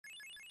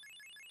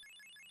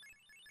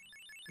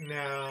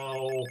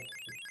Now,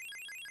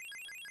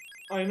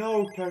 I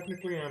know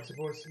technically I'm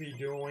supposed to be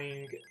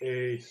doing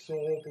a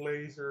Soul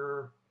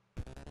Blazer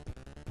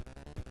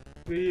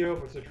video,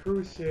 but the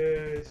truth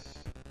is,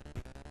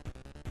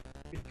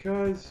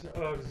 because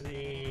of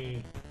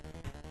the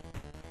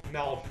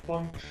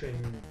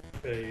malfunction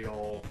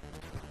fail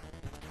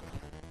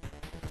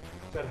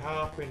that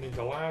happened in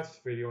the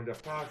last video, and the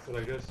fact that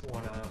I just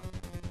want to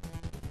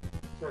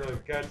sort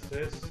of get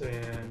this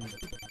and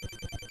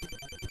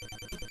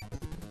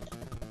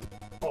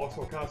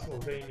also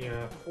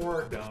Castlevania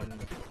 4 done,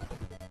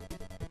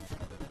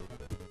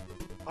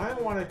 I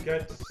want to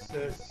get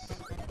this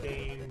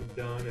game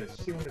done as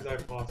soon as I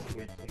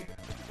possibly can.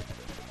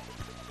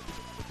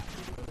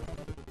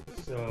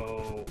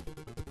 So,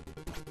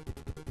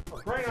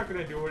 I'm probably not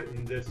going to do it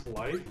in this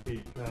life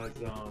because,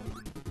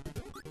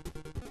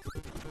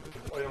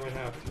 I only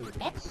have 2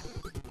 weeks.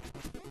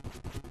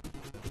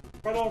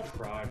 But I'll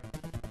try.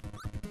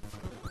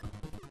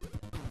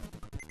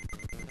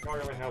 I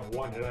only have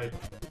 1, and I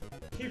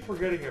keep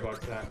forgetting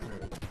about that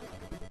move.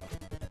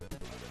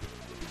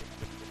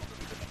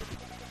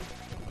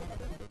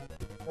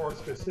 Or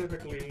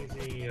specifically,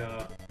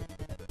 the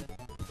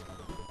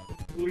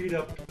lead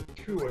up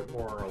to it,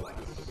 more or less.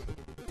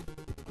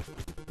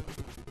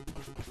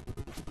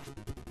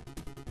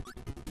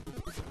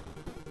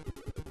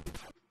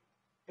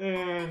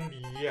 And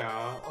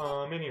yeah,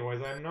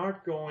 anyways, I'm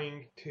not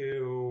going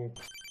to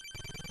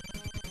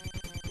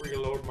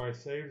reload my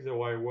saves,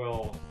 though I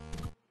will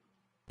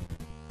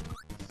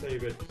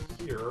save it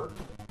here.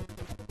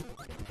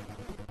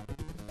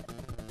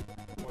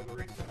 For the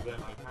reason that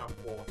I have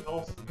full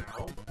health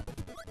now.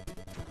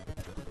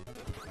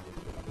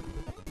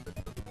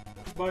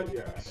 But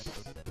yes,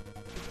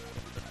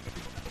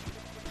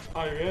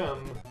 I am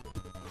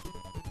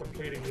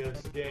completing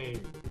this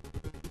game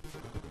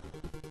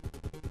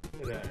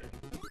today.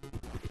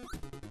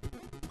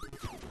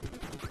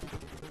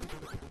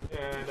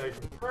 And I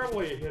can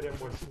probably hit him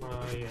with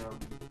my,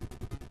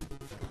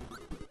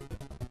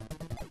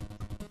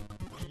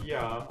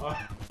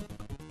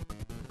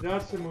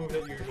 that's the move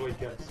that usually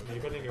gets me.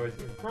 But anyways, I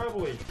can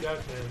probably get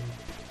him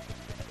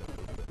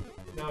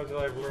now that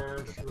I've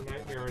learned through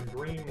Nightmare in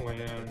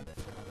Dreamland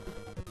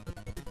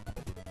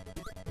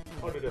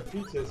how to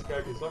defeat this guy,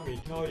 because let me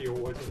tell you,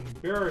 it was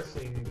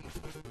embarrassing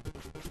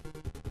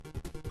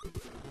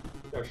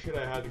the shit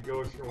I had to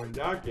go through in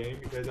that game,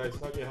 because I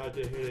thought you had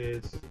to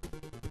hit his...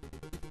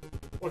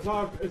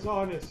 Well, it's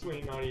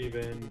honestly not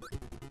even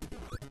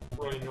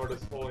really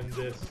noticeable in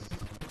this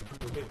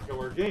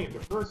particular game. The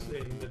first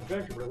in the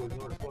adventure, but it was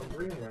noticeable in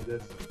Dreamland.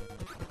 This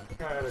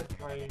had a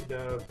kind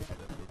of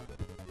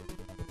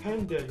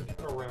pendant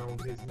around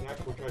his neck,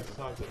 which I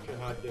thought that you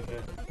had to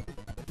hit.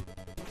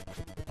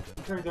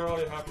 Turns out all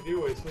you have to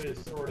do is hit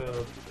his sort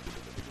of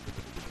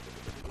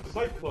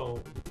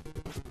cyclone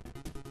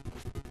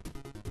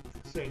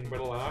thing, but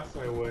alas,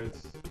 I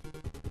was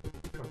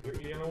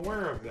completely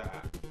unaware of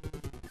that.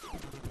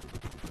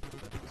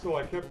 So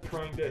I kept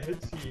trying to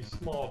hit the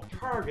small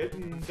target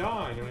and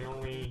die, and I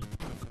only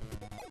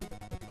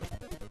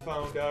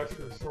found out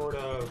through sort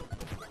of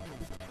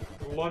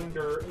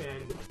blunder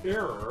and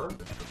error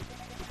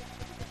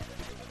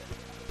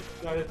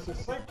that it's a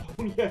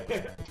cyclone you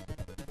hit.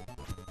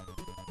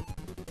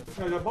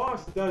 Now, the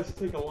boss does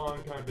take a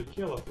long time to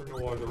kill if for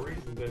no other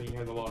reason than he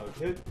has a lot of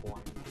hit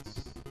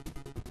points.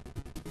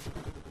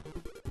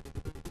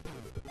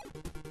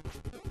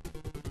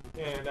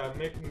 And I'm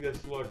making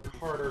this look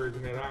harder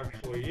than it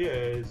actually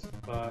is,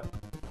 but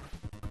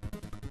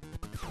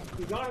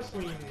it's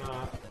honestly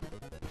not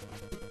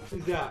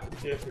that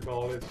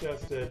difficult. It's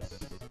just it's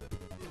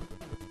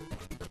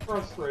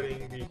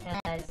frustrating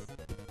because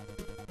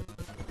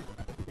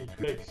it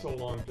takes so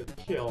long to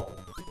kill.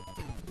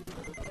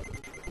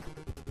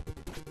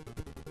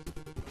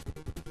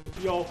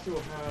 He also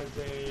has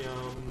a,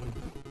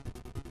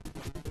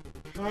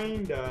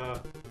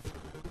 kinda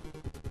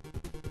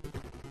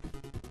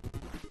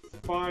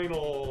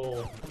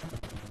final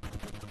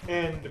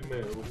end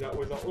move that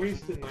was at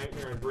least in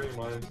Nightmare and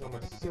Dreamland, so I'm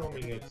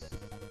assuming it's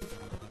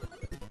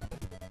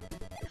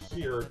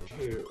here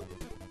too.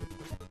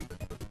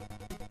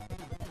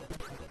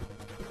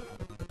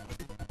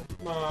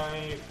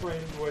 My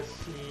friend with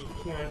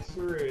the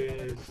cancer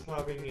is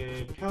having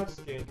a CAT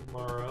scan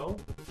tomorrow.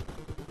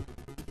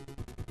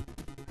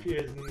 She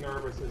is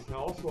nervous as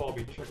hell, so I'll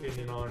be checking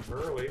in on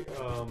her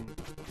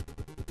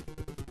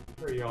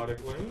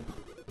periodically.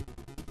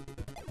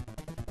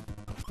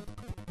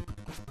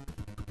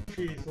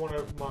 She's one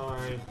of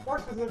my, more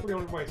specifically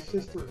one of my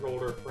sister's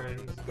older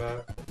friends,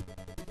 but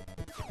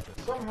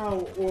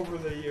somehow over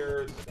the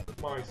years,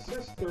 my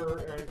sister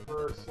and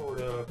her sort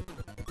of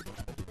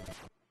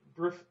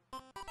drift...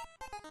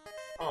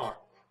 Oh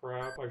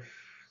crap, I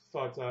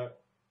thought that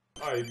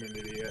I'm an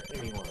idiot.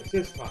 Anyways,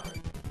 this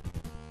time.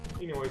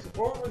 Anyways,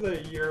 over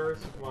the years,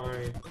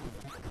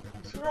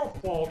 it's no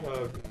fault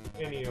of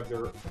any of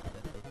their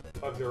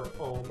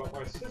own, but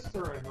my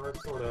sister and her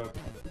sort of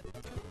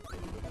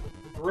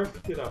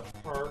drifted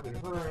apart, and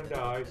her and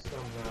I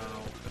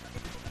somehow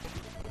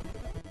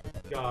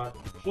got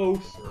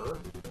closer.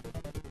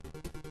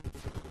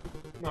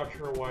 Not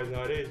sure why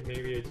that is.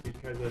 Maybe it's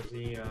because of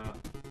the,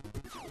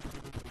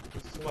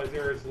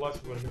 there is less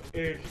of an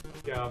age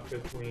gap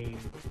between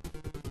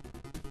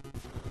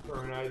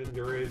her and I than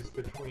there is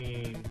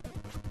between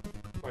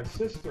my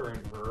sister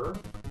and her.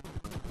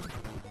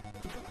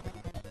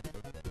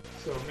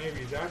 So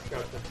maybe that's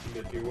got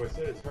something to do with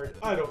it. It's hard.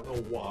 I don't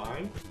know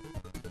why.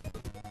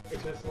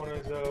 It's just one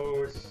of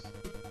those.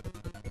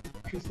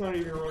 She's not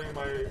even really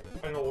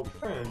an old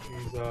friend.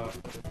 She's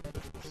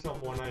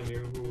someone I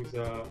knew who's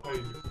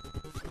I've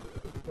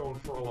known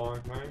for a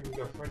long time. Who's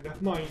a friend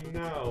of mine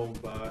now,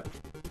 but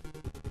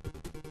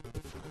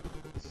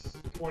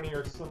 20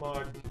 or some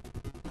odd,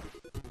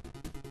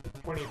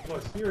 20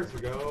 plus years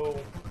ago,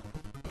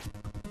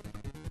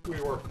 we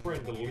were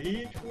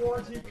friendly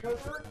towards each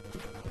other.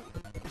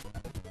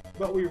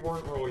 But we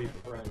weren't really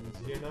friends,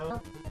 you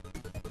know?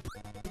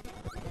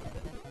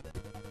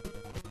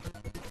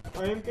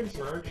 I am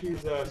concerned.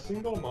 She's a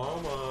single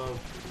mom of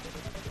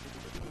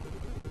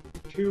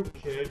 2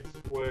 kids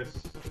with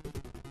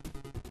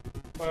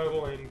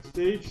battling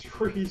stage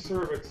 3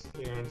 cervix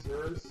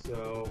cancer,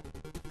 so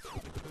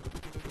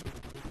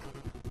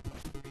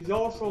she's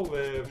also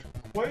lived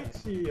quite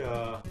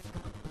the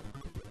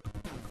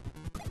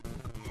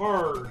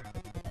hard,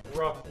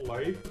 rough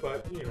life,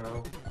 but you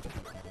know,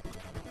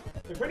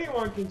 if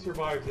anyone can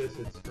survive this,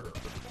 it's her.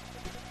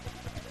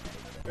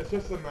 It's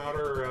just a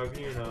matter of,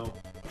 you know,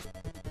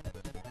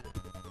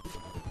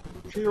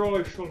 she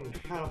really shouldn't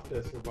have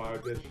to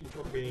survive this.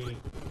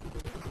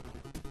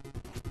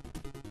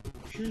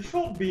 She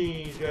should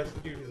be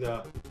just due to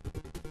the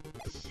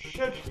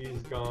shit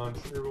she's gone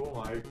through,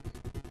 like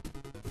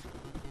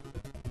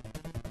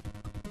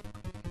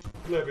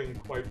living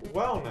quite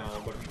well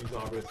now, but she's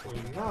obviously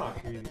not.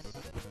 She's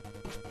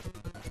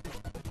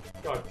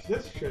got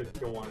this shit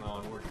going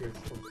on, which is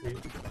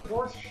complete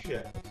horse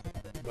shit.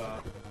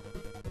 But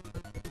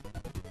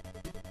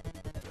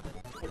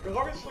like,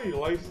 obviously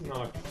life's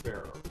not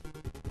fair.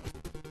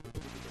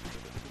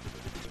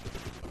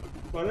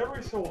 But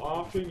every so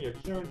often you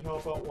can't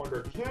help but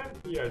wonder, can't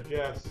you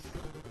just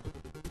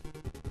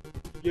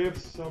give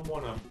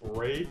someone a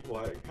break?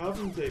 Like,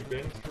 haven't they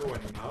been through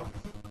enough?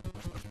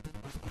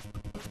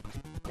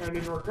 And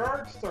in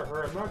regards to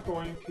her, I'm not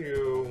going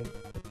to...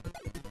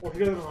 Well, she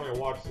doesn't really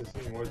watch this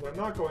anyways, but I'm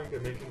not going to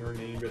mention her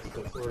name just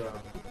to sort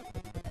of...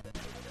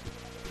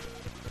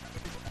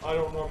 I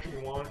don't know if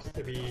she wants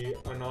to be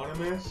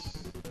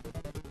anonymous,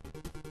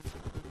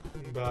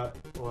 but,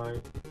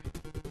 like...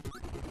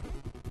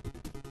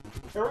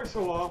 Every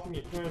so often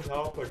you can't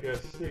help but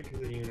just say to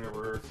the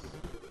universe,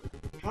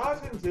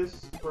 hasn't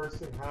this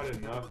person had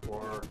enough,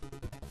 or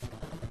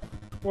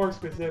more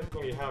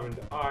specifically, haven't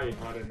I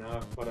had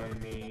enough? But I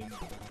mean,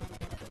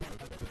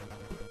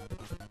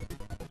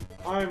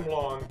 I'm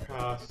long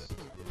past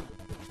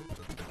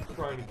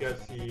trying to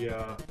get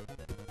the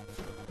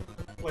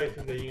life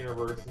in the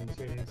universe and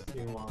things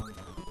to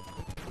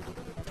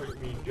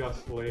treat me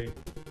justly.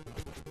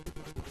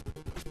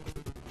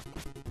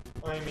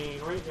 I mean,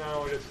 right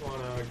now I just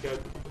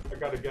I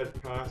gotta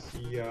get past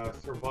the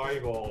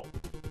survival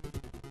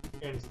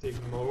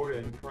instinct mode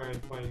and try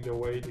and find a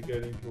way to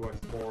get into a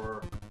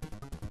more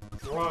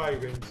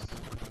thrive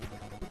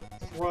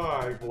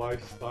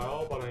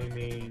lifestyle, but I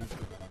mean,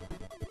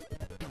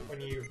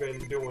 when you've been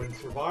doing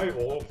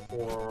survival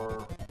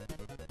for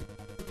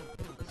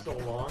so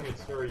long,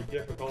 it's very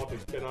difficult to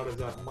get out of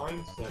that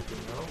mindset, you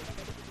know?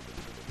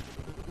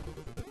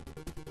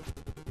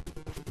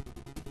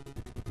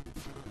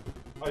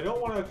 I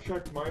don't want to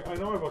check my... I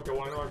know I've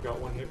got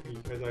one hit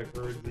because I've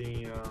heard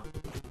the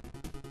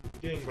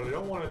ding, but I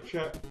don't want to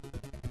check...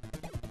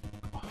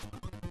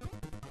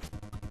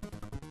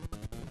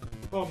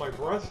 Oh, my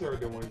breasts are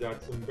doing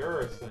that's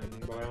embarrassing,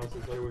 but I honestly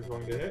thought it was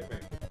going to hit me.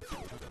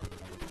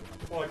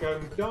 Like,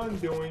 I'm done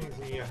doing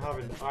the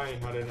haven't I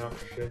had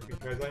enough shit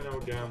because I know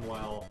damn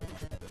well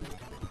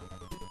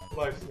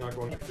life's not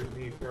going to treat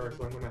me fair,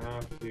 so I'm going to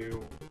have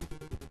to,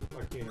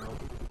 like, you know...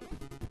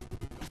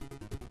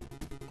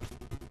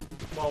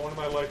 Well, one of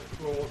my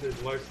life rules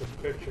is life's a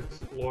bitch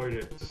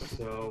exploited,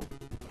 so...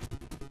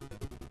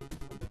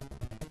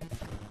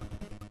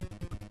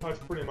 That's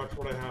pretty much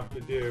what I have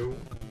to do,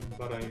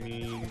 but I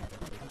mean...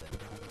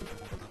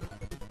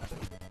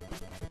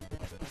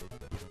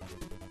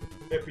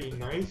 It'd be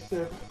nice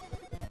if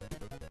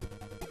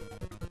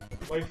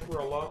life were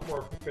a lot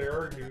more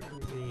fair due to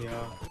the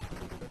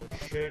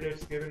shit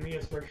it's given me,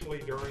 especially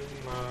during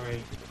my...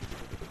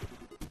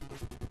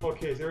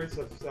 Okay, there is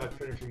that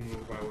finishing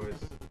move I was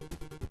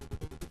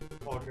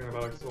talking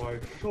about, so I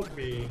should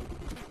be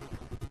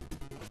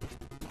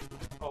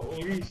at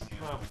least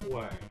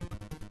halfway.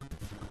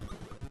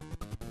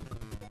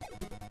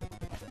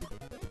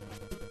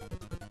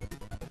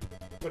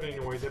 But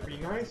anyways, it'd be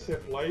nice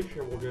if life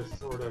will just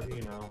sort of,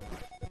 you know,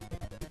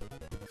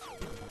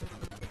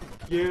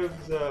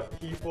 gives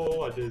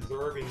people a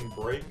deserving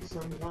break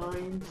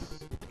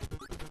sometimes.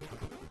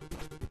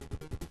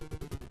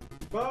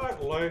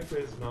 But life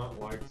is not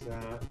like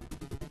that.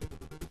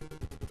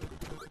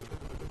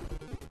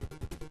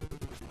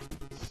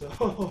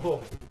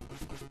 So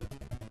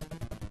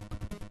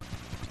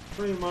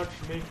pretty much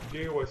make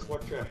do with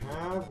what you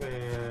have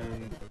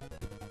and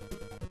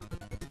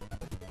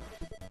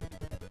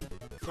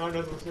not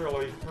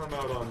necessarily come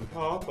out on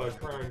top, but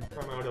try and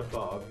come out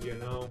above, you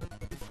know?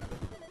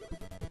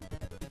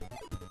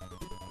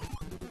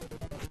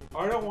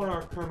 I don't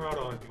want to come out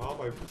on top.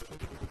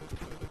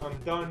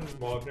 I'm done.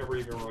 Well, I've never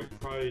even really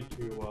tried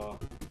to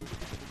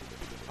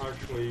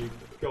actually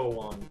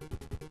come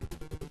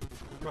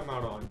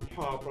out on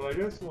top, but I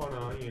just want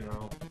to, you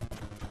know,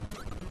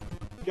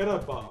 get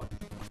above.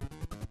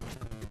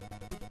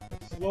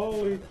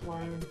 Slowly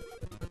climb.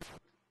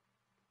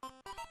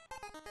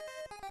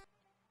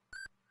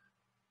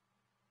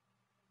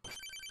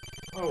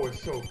 Oh,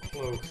 it's so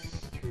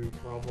close to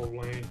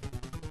probably.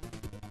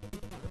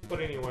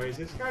 But anyways,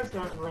 this guy's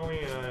not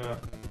really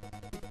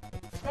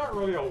it's not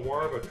really a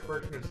war of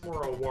attrition, it's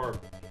more a war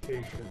of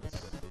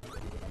patience.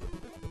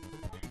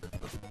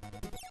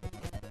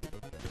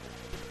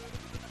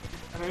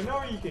 And I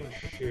know you can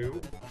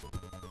shoot.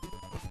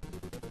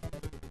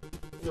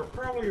 There are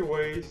probably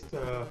ways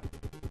to,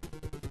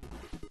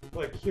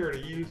 like here, to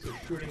use the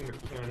shooting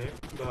mechanic,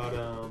 but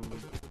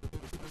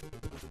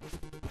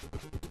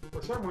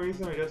for some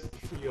reason I just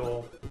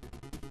feel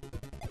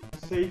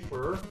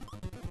safer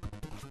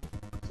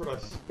sort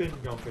of spin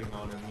jumping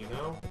on him, you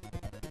know?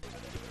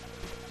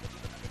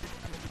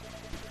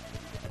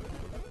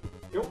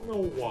 Don't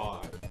know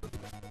why.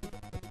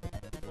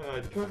 And I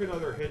took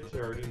another hit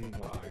there, didn't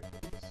I?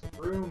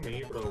 Screw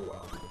me, but oh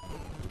well.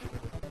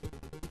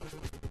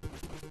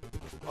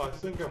 I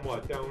think I'm,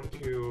 what, down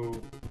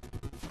to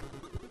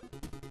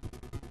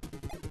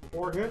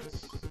 4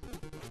 hits?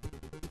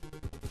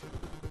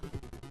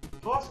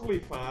 Possibly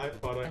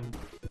 5, but I'm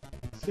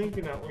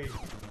thinking at least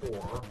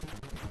 4.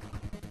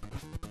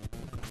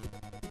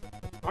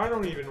 I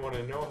don't even want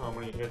to know how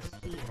many hits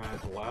he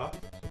has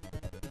left.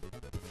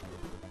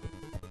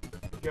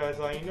 Because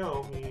I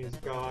know he's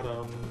got,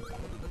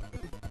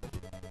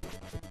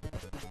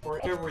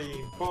 for every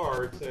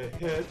bar it's a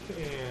hit,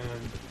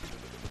 and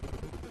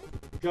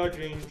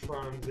judging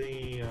from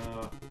the,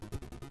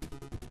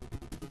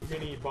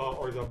 mini-boss,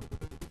 or the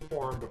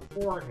form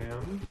before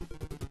him,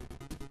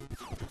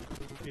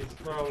 he's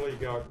probably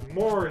got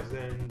more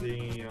than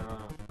the,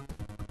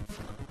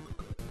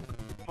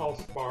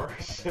 health bar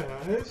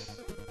says.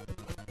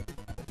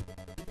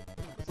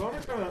 So I'm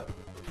just gonna...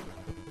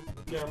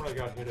 Damn, I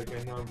got hit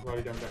again. Now I'm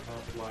probably down to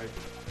half life.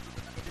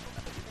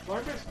 So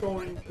I'm just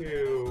going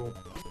to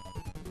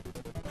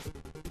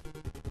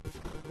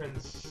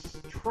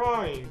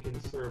try and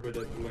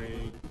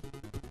conservatively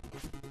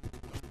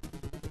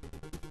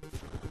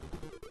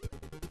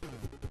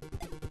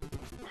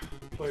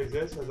play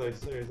this as I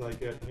say as I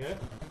get hit.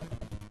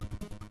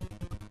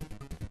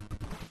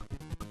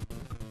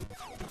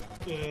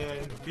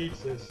 And beat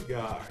this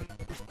guy.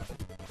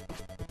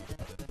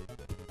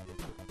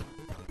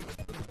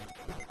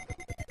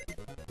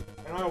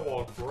 And I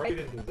walked right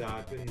into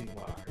that, didn't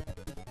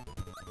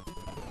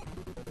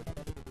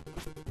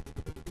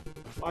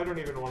I don't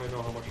even want to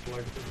know how much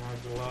life he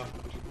has left.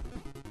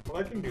 But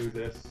I can do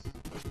this.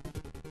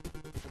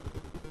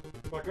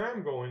 Like,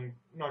 I'm going...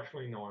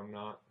 Actually, no, I'm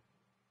not.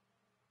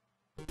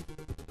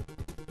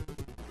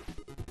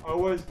 I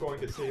was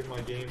going to save my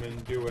game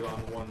and do it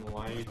on 1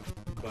 life,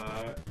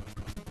 but...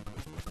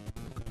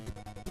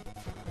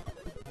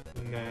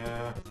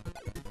 Nah.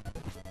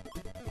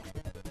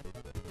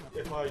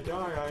 If I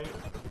die, I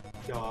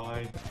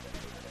die.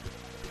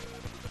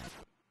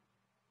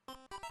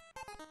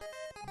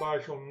 But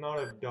I shall not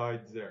have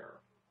died there.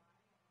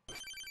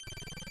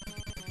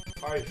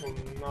 I shall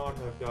not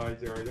have died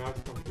there. That's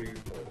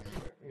complete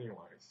bullshit.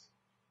 Anyways.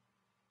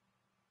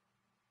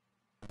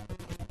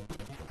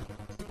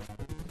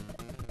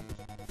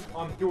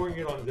 I'm doing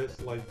it on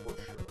this life for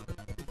sure.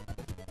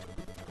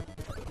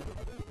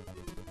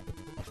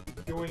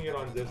 Doing it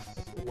on this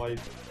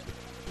life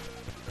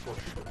for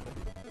sure.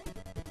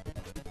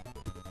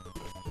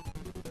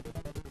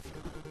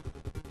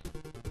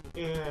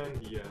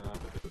 And yeah.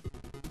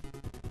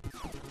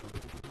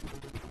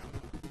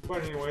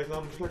 But anyways,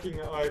 I'm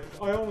checking. I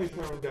only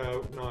found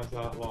out not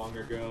that long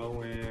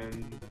ago,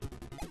 and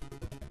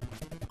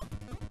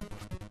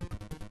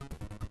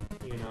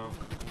you know,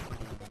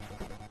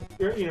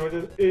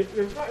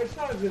 it's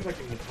not as if I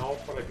can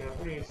help, but I can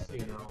at least,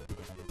 you know,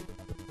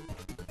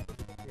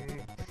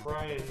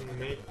 try and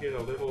make it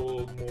a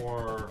little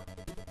more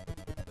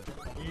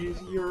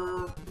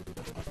easier,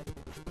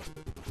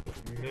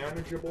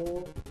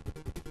 manageable,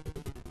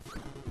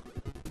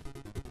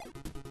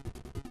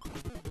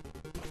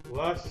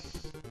 less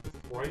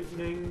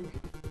frightening,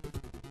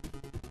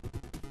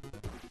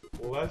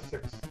 less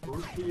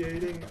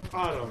excruciating.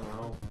 I don't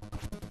know.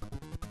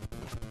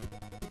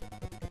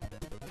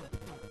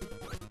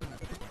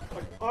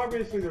 Like,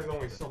 obviously there's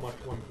only so much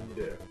one can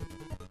do.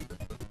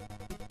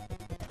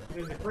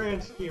 In the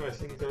grand scheme of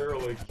things, I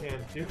really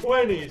can't do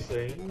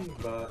anything,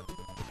 but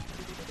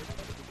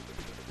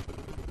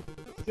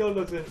still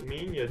doesn't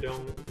mean you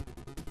don't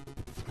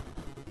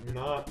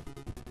not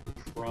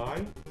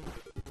try.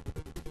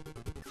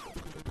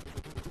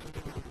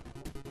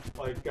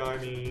 Like, I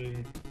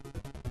mean,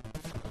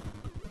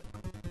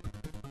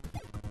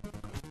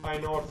 I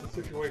know it's a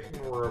situation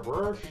where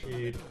reverse,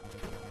 she'd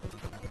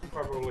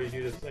probably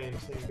do the same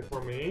thing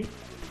for me.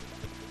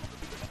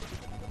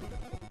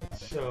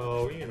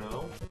 So, you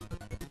know.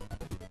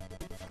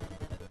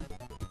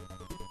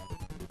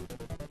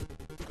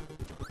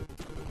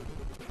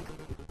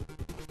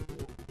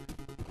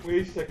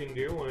 Least I can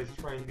do is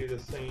try and do the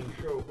same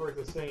show for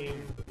the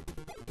same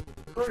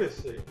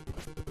courtesy.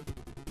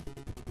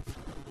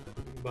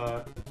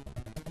 But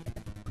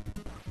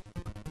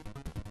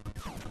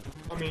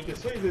I mean, to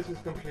say this is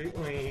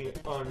completely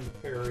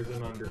unfair is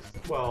an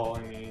well,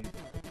 I mean,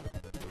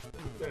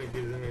 then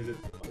again,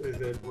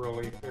 is it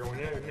really fair when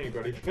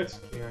anybody gets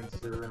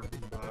cancer?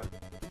 But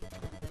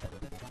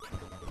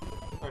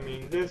I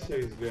mean, this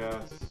is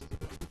just,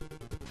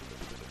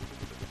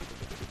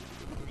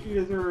 she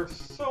deserves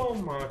so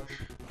much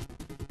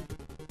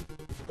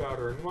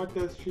better. And what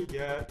does she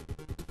get?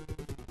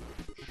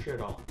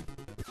 Shit on.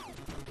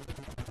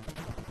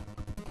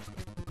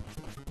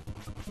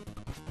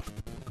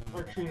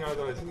 Actually, now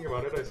that I think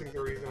about it, I think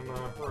the reason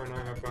her and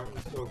I have gotten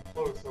so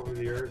close over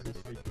the years is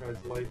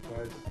because life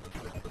has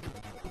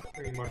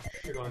pretty much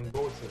shit on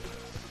both of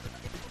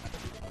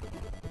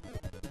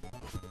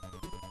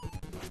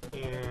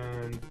us.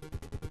 And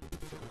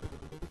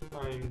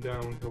I'm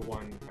down to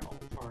 1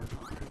 health, aren't I?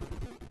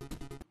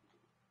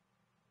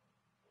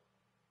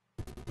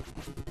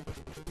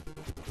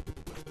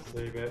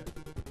 Save it.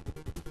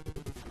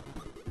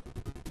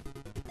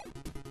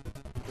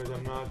 Because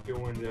I'm not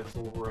doing this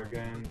over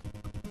again.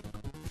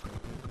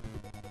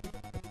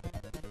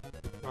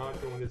 Not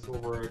doing this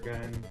over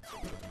again.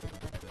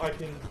 I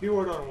can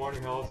do it on 1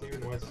 health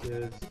even with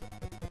his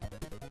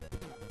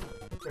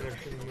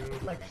finishing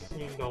move, which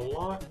seemed a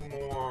lot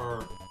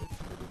more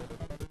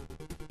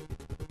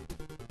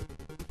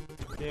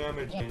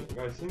damaging.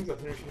 I think the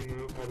finishing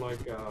move had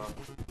like a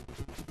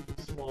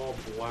small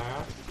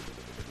blast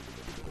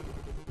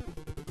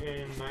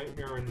in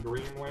Nightmare and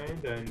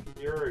Dreamland, and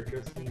here it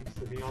just seems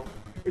to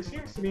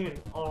be an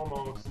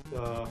almost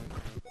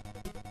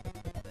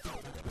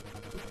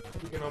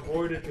you can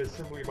avoid it just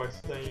simply by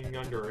staying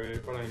under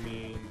it, but I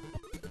mean,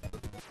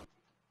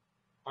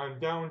 I'm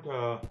down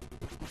to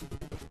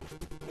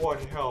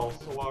 1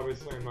 health, so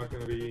obviously I'm not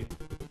going to be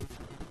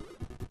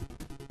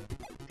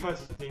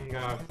testing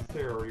a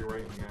theory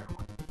right now.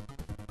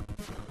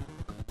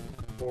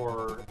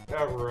 Or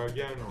ever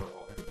again, really.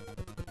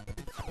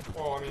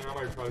 Well, I mean, I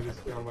might probably just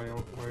stay on my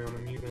own for my own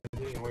amusement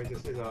anyway.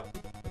 This is a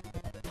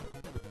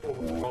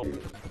overall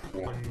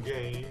one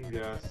game,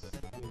 just,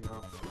 you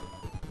know.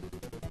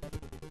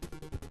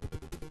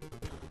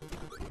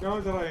 Now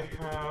that I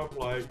have,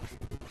 like,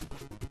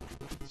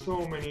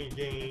 so many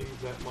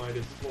games at my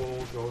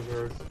disposal,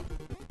 there's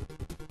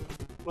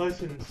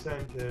less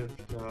incentive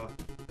to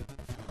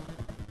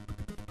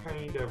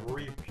kind of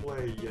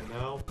replay, you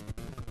know?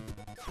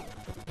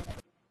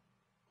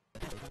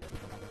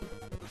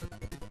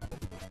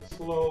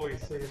 Slowly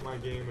save my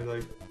game as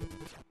I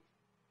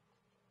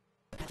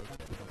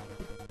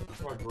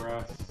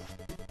progress.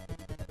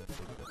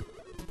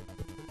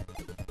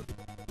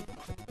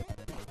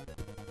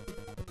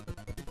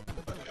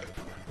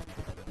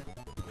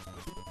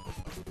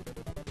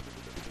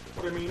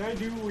 But I mean, I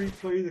do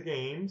replay the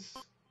games.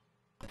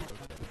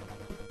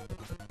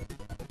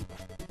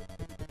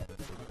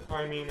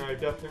 I mean, I've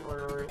done,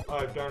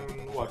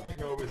 what,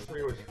 Kirby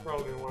 3 was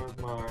probably one of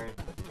my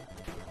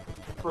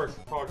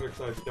first projects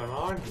I've done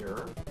on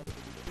here.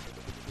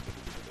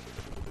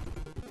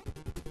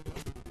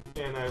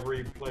 And I've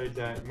replayed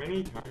that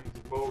many times,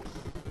 both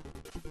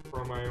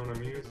for my own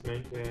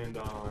amusement and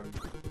on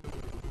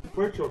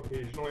Twitch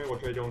occasionally,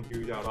 which I don't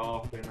do that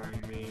often.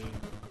 I mean,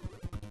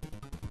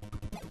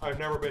 I've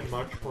never been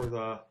much for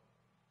the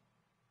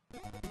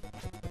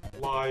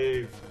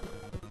live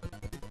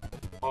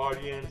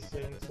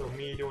audiencing, so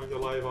me doing the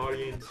live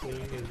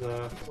audiencing is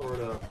sort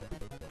of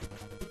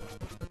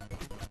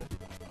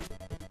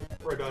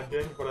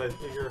redundant, but I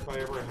figure if I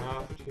ever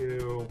have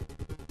to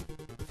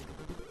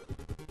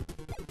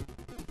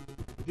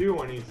do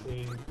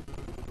anything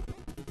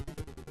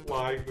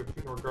live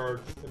in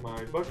regards to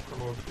my book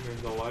promotion and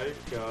the like,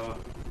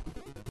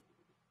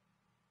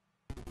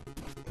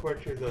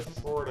 Twitch is a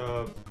sort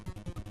of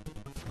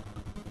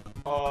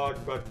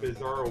odd but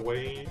bizarre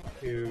way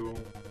to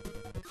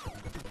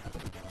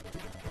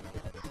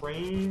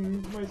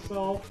train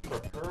myself,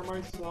 prepare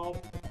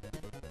myself,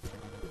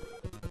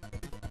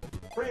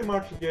 pretty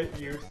much get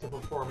used to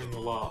performing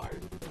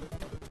live.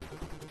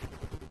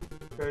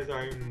 Because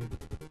I'm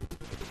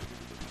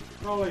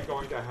probably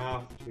going to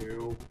have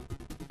to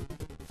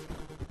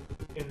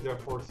in the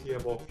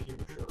foreseeable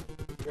future.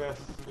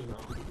 Just, you know.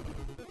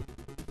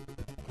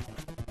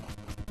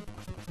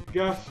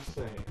 Just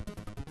saying.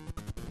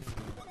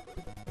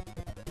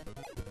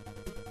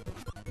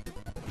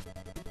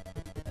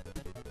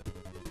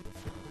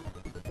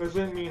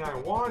 Doesn't mean I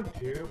want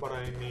to, but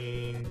I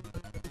mean,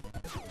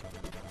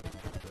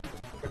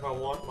 if I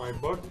want my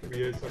book to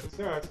be a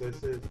success,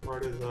 this is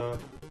part of the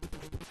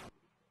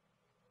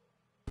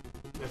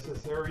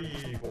unnecessary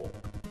evil.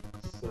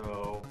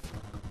 So,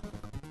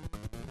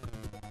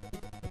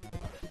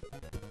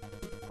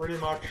 pretty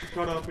much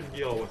shut up and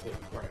deal with it,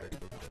 Craig.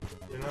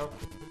 You know?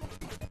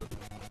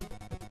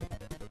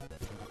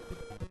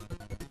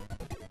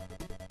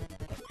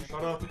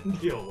 Shut up and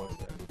deal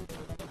with it.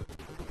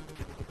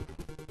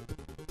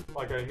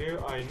 Like I knew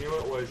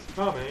it was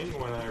coming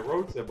when I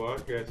wrote the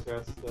book. It's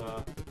just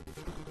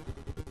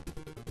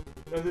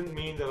doesn't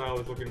mean that I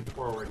was looking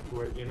forward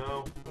to it, you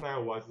know? And I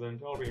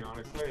wasn't, I'll be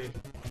honest.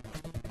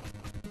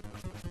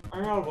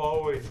 I have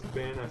always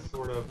been a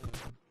sort of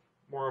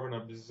more of an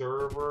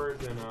observer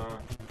than a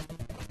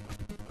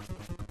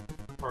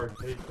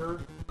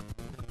partaker.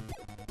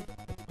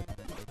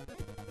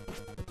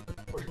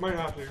 Which might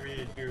have to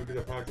be due to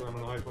the fact that I'm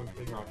an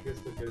high-functioning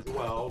autistic as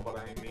well, but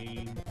I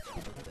mean...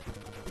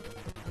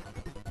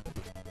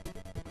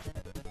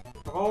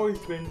 I've always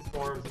been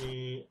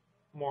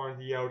more on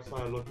the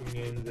outside looking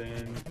in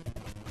than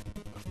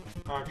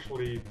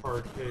actually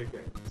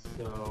partaking,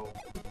 so...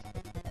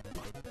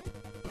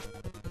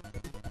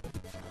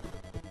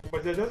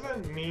 But that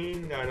doesn't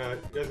mean that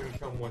it doesn't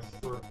come with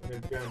certain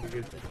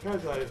advantages,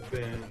 because I've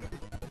been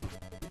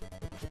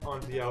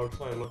on the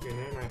outside looking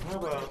in. I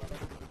have a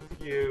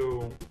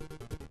few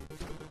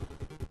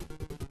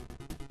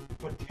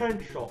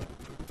potential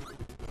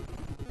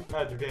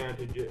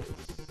advantages,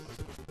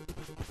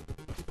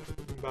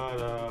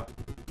 but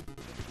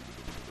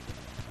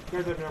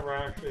because I've never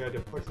actually had to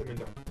put them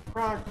into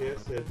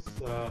practice, it's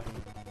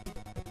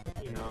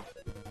you know,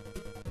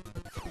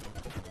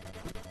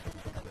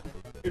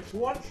 it's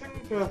one thing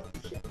to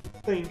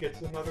think,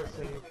 it's another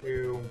thing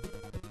to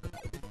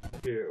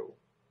do.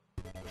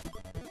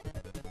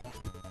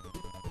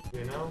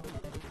 You know?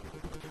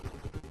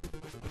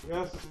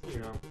 Just, you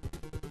know.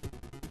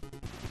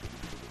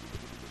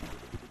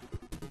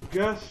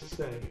 Just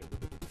saying.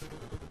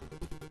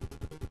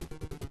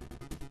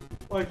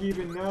 Like,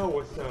 even now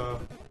with the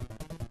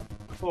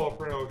whole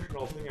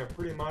promotional thing, I've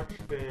pretty much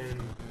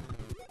been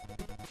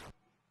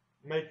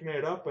making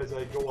it up as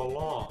I go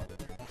along.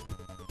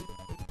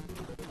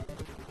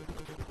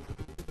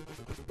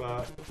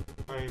 But,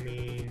 I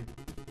mean...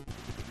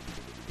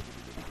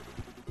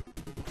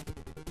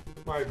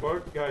 my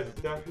book has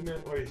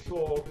definitely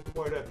sold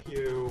quite a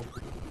few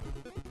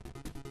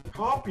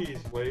copies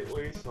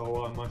lately,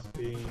 so must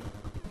be...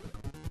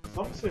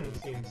 something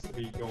seems to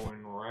be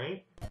going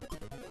right.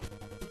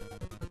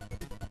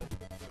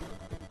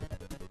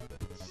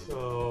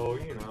 So,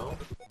 you know...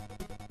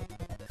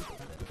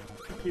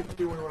 keep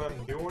doing what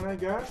I'm doing, I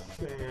guess,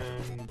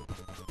 and...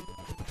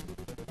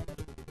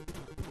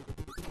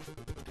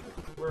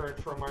 learn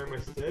from my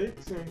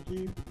mistakes, and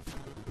keep...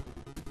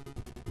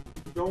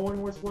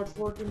 going with what's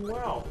working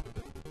well.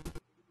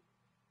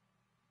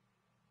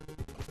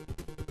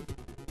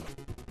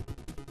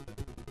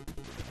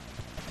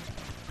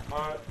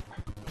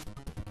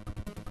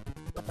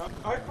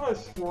 I could have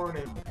sworn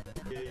in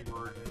the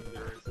version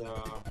there's a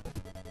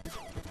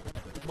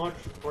much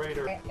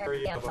greater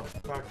area of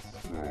effects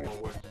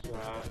with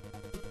that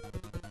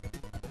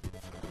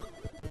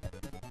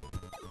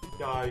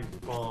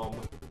dive bomb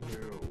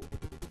new.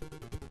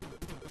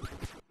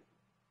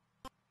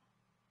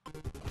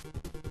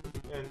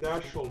 And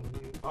that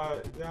shouldn't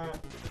have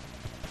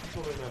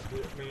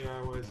hit me.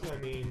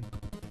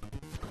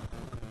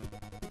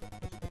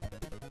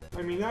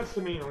 I mean, that's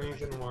the main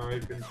reason why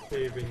I've been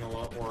saving a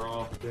lot more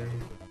often.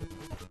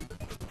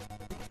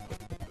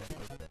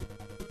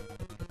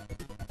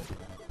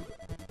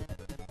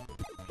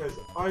 Because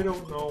I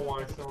don't know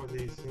why some of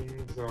these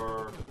things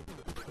are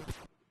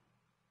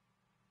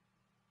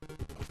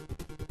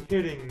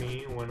hitting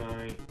me when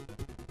I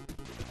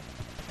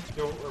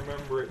don't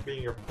remember it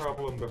being a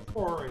problem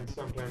before, and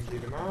sometimes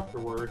even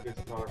afterward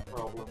it's not a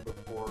problem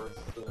before,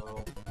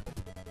 so...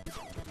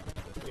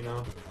 you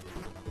know?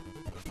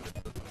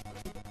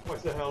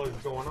 What the hell is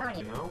going on,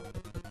 you know?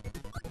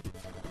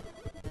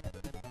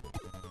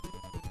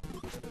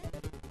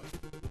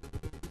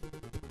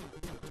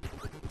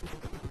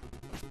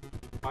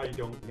 I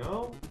don't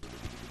know.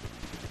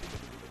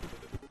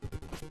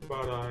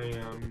 But I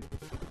am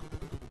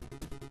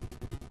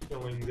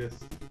killing this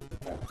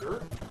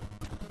after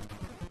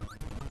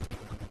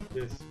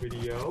this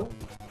video.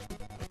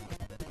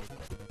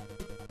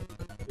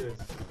 This.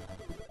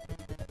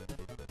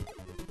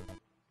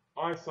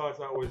 I thought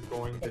that was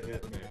going to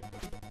hit me.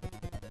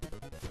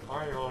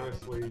 I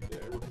honestly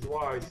did, which is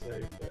why I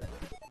saved it.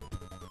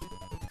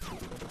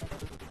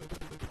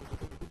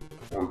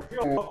 I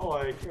feel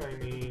like, I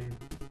mean...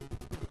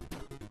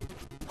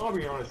 I'll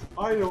be honest,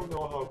 I don't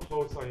know how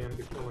close I am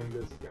to killing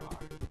this guy.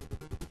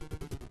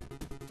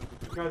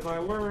 Because I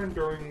learned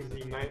during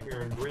the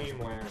Nightmare in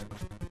Dreamland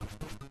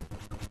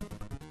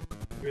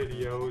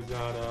videos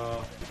that,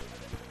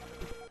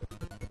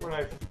 when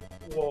I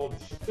will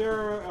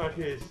stare at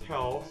his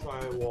health,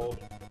 I will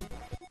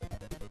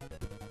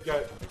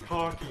get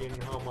cocky in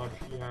how much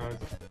he has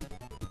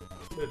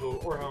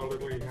or how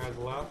little he has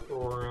left,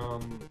 or,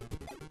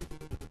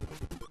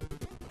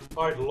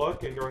 I'd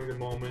look, and during the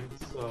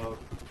moments of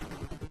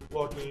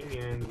looking,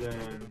 and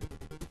then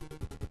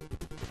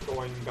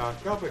going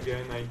back up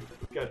again, I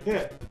get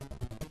hit.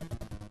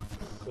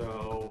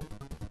 So,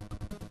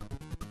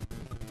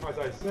 as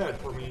I said,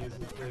 for me, this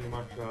is pretty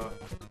much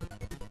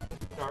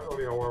not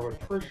really a war of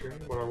attrition,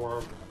 but a war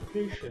of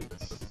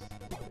patience.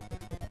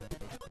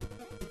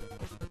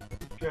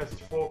 Just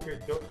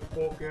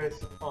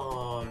focus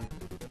on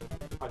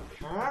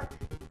attack,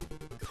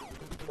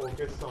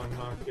 focus on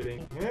not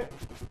getting hit,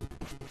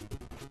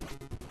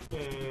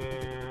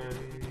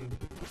 and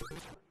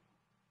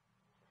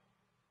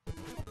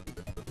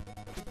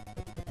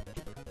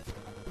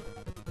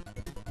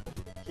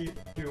keep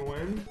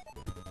doing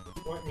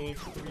what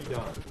needs to be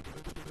done.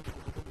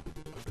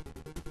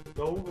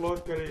 Don't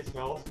look at his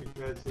health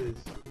because his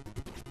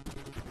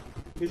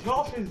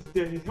health is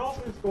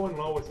going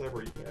low with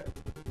every hit.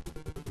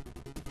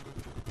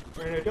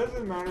 And it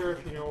doesn't matter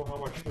if you know how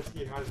much hits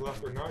he has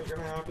left or not, you're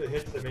gonna have to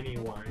hit him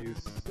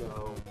anyways,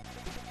 so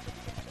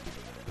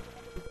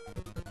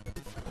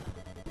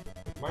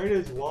might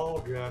as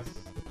well just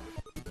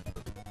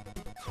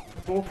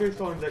focus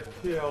on the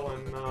kill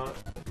and not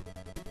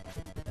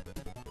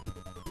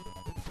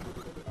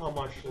how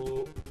much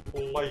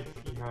life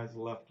he has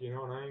left, you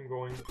know, and I'm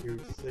going to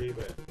save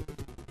it.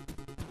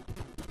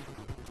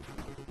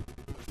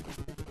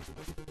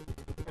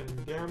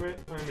 And damn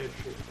it, I'm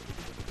itchy.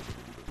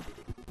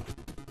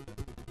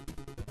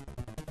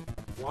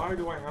 Why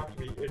do I have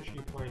to be itchy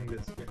playing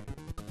this game?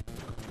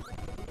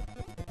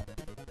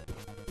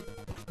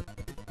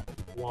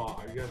 Why?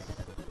 I guess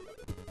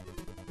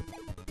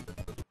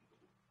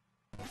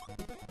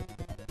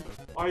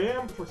I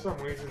am, for some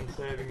reason,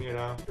 saving it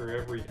after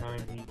every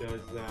time he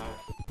does that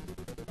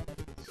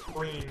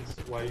screen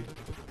swipe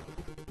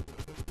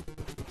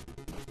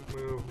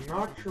move.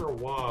 Not sure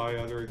why,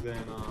 other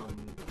than,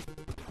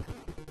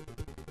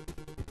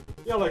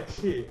 yeah, like,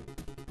 see,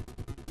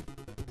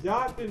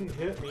 that didn't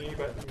hit me,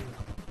 but in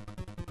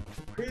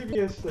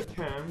previous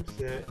attempts,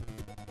 it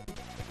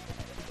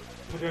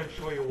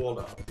potentially would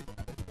have.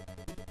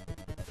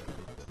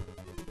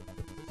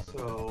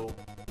 So,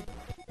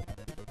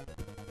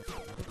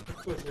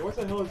 let's see, what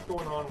the hell is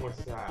going on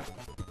with that?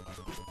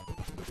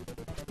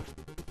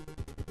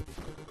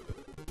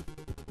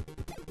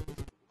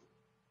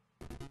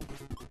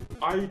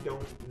 I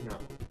don't know.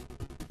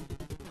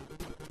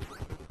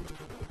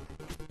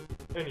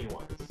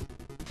 Anyways,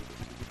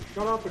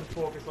 shut up and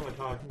focus on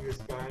attacking this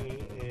guy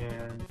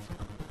and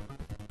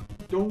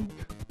don't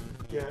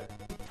get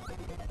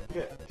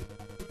hit.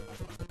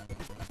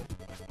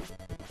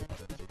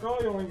 He's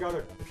probably only got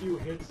a few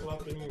hits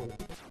left anyway.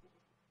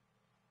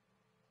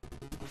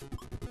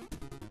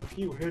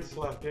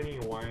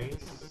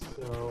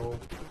 So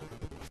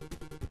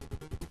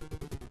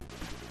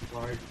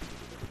like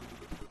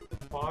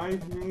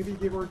 5 maybe,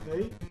 give or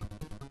take.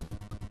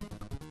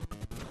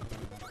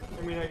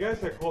 I mean, I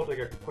guess I could take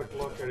a quick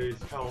look at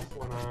his health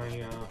when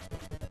I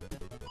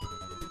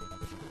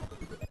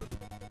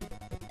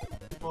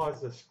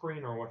pause the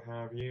screen or what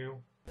have you.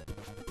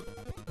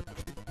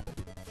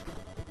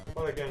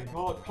 But again,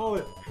 call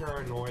it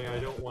paranoia. I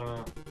don't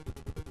want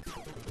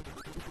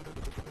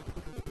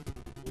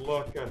to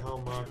look at how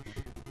much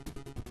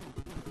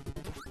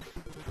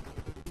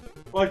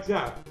like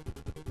that.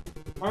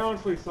 I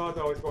honestly thought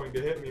that was going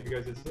to hit me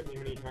because it's hit me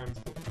many times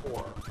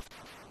before.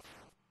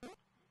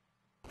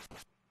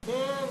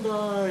 And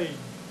I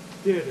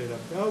did it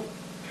about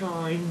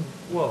time.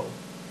 Whoa.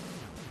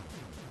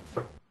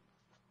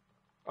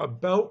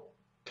 About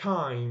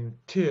time,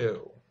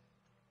 too.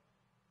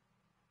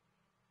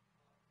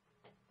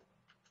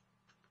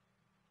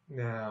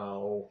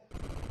 Now,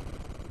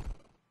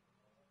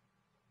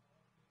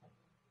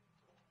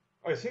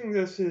 I think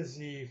this is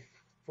the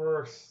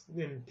first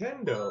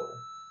Nintendo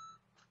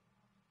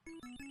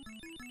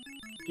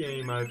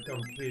game I've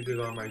completed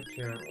on my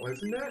channel,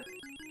 isn't it?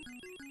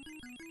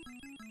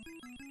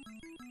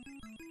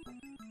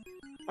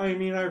 I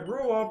mean, I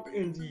grew up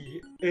in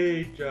the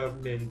age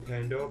of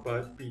Nintendo,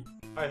 but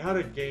I had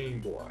a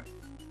Game Boy.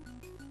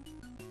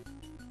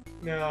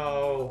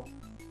 Now,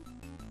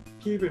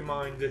 keep in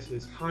mind this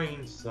is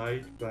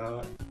hindsight,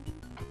 but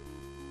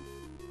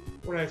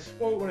when I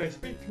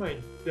speak to my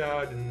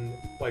dad and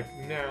like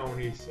now,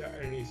 and he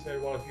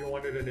said, well, if you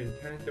wanted a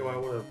Nintendo, I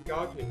would have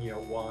gotten you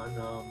one.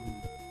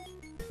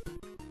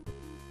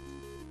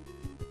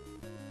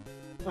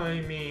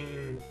 I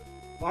mean,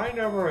 I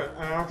never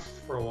asked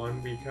for one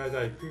because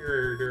I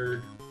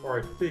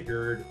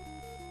figured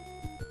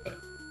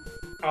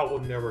I will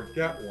never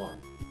get one.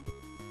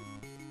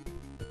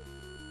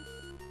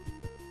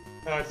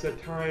 At the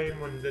time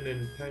when the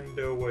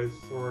Nintendo was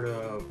sort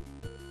of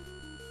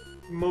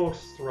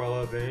most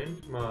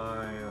relevant,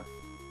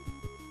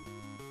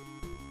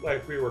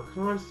 like we were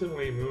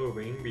constantly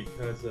moving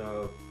because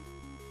of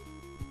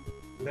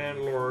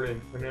landlord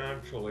and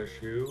financial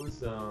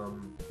issues.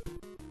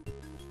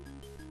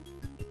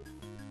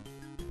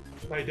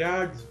 My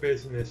dad's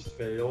business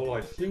failed.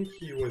 I think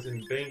he was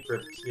in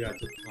bankruptcy at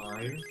the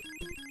time.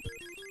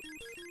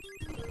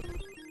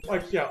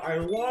 Like, yeah, I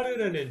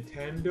wanted a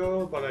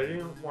Nintendo, but I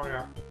didn't want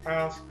to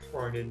ask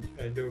for a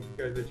Nintendo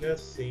because it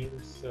just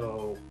seemed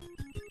so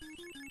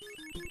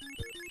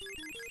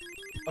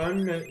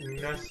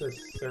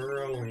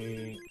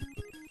unnecessarily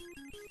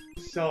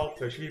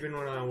selfish even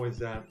when I was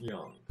that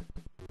young.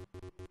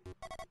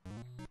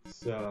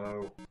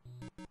 So,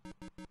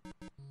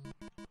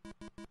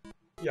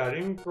 yeah, I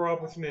didn't grow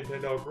up with a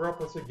Nintendo, I grew up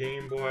with a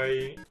Game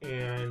Boy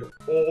and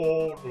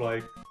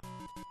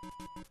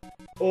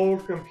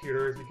old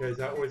computers because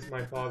that was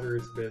my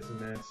father's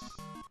business.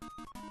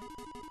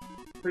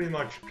 Pretty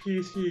much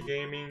PC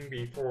gaming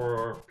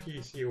before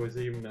PC was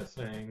even a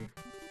thing.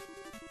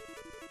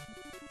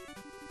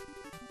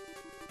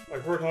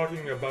 Like, we're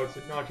talking about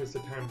not just the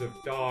times of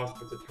DOS,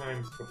 but the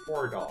times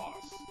before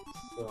DOS.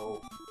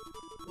 So,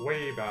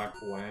 way back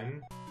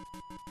when.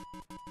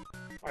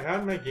 I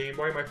had my Game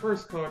Boy. My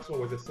first console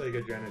was a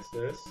Sega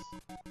Genesis.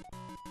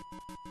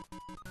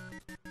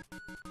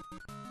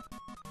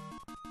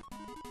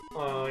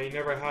 I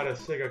never had a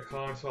Sega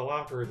console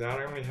after that.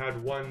 I only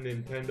had one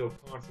Nintendo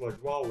console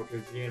as well, which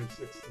is the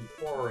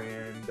N64,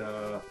 and,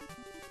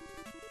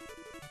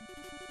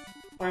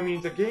 I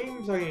mean, the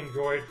games I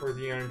enjoyed for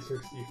the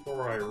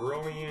N64 I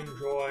really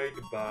enjoyed,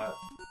 but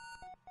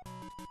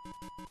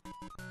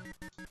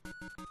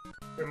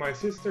when my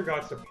sister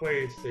got the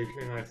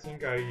PlayStation, I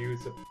think I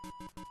used the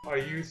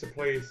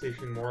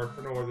PlayStation more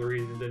for no other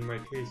reason than my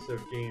taste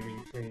of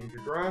gaming changed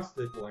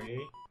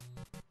drastically.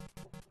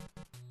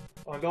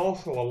 And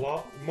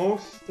also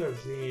most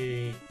of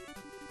the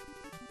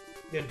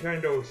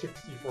Nintendo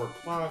 64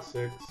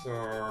 classics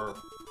are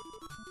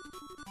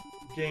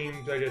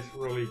games I just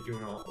really do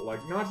not like.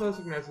 Not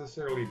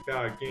necessarily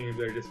bad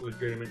games, I just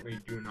legitimately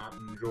do not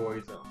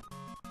enjoy them.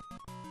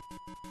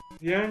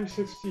 The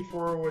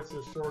N64 was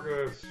a sort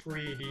of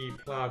 3D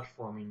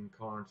platforming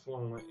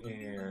console,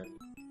 and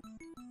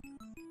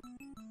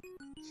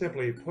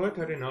simply put,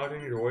 I did not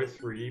enjoy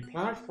 3D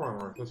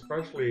platformers,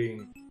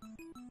 especially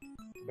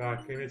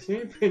back in its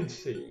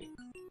infancy.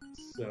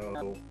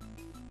 So,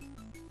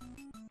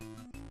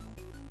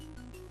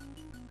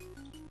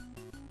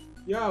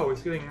 yeah, I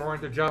was getting more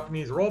into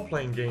Japanese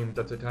role-playing games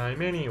at the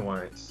time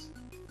anyways.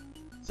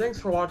 Thanks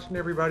for watching,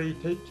 everybody.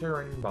 Take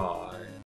care and bye.